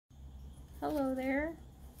Hello there.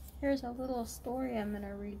 Here's a little story I'm going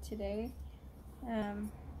to read today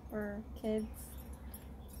for kids.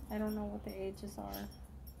 I don't know what the ages are.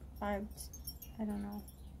 I don't know.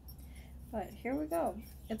 But here we go.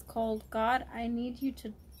 It's called God, I Need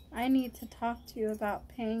to Talk to You About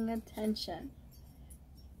Paying Attention.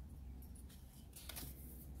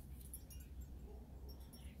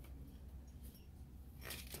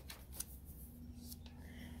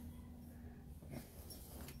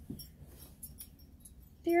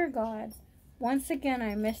 Dear God, once again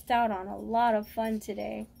I missed out on a lot of fun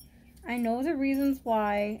today. I know the reasons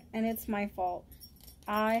why, and it's my fault.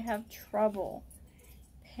 I have trouble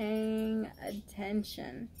paying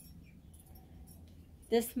attention.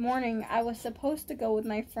 This morning I was supposed to go with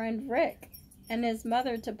my friend Rick and his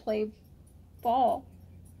mother to play ball,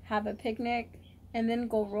 have a picnic, and then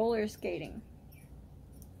go roller skating.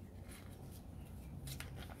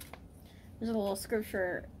 There's a little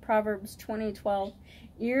scripture, Proverbs 20:12.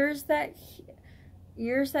 Ears that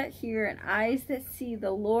hear and eyes that see,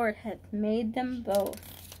 the Lord hath made them both.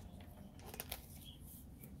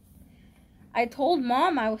 I told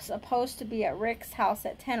Mom I was supposed to be at Rick's house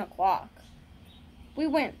at 10 o'clock. We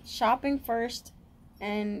went shopping first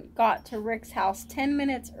and got to Rick's house 10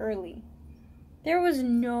 minutes early. There was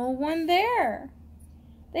no one there.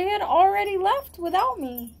 They had already left without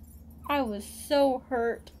me. I was so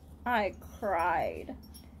hurt. I cried.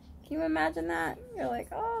 Can you imagine that? You're like,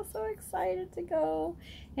 oh, so excited to go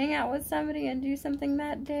hang out with somebody and do something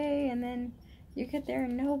that day, and then you get there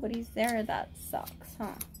and nobody's there. That sucks,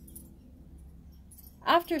 huh?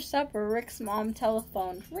 After supper, Rick's mom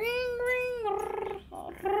telephoned, ring, ring,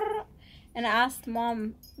 and asked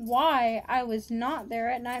Mom why I was not there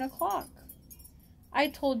at 9 o'clock. I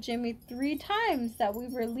told Jimmy 3 times that we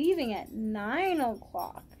were leaving at 9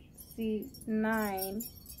 o'clock. See, 9,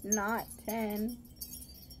 not 10.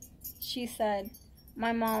 She said,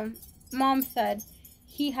 Mom said,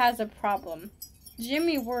 he has a problem.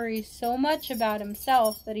 Jimmy worries so much about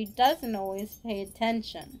himself that he doesn't always pay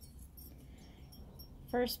attention.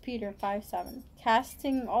 1 Peter 5:7.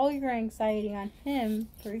 Casting all your anxiety on him,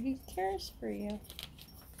 for he cares for you.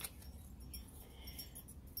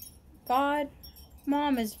 God,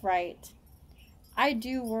 Mom is right. I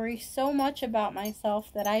do worry so much about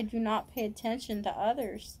myself that I do not pay attention to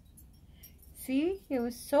others. See, he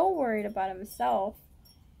was so worried about himself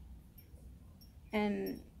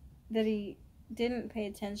and that he didn't pay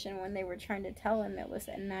attention when they were trying to tell him it was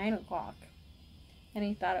at 9 o'clock. And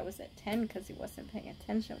he thought it was at 10 because he wasn't paying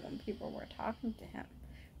attention when people were talking to him.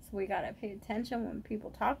 So we got to pay attention when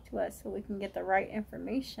people talk to us so we can get the right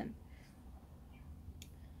information.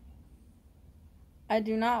 I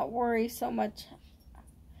do not worry so much.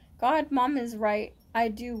 God, Mom is right. I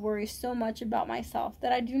do worry so much about myself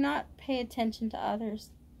that I do not pay attention to others.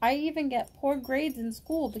 I even get poor grades in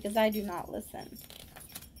school because I do not listen.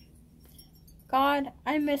 God,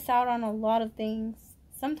 I miss out on a lot of things.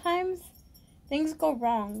 Sometimes things go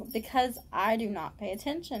wrong because I do not pay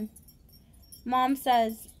attention. Mom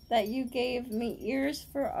says that you gave me ears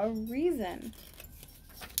for a reason.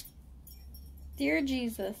 Dear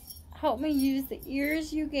Jesus, help me use the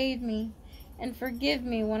ears you gave me and forgive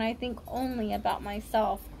me when I think only about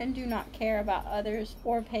myself and do not care about others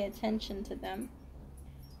or pay attention to them.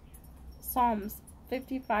 Psalms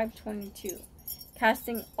 55:22.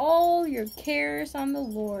 Casting all your cares on the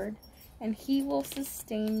Lord, and he will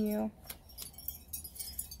sustain you.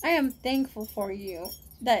 I am thankful for you,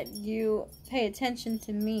 that you pay attention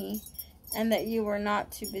to me, and that you were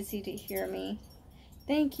not too busy to hear me.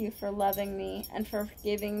 Thank you for loving me and for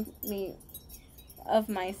forgiving me of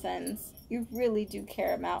my sins. You really do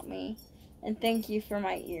care about me. And thank you for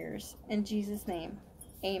my ears. In Jesus' name,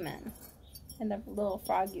 amen. And the little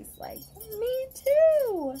froggy's like, me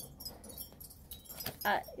too.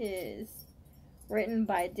 That is written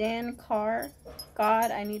by Dan Carr.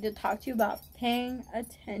 God, I need to talk to you about paying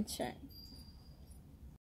attention.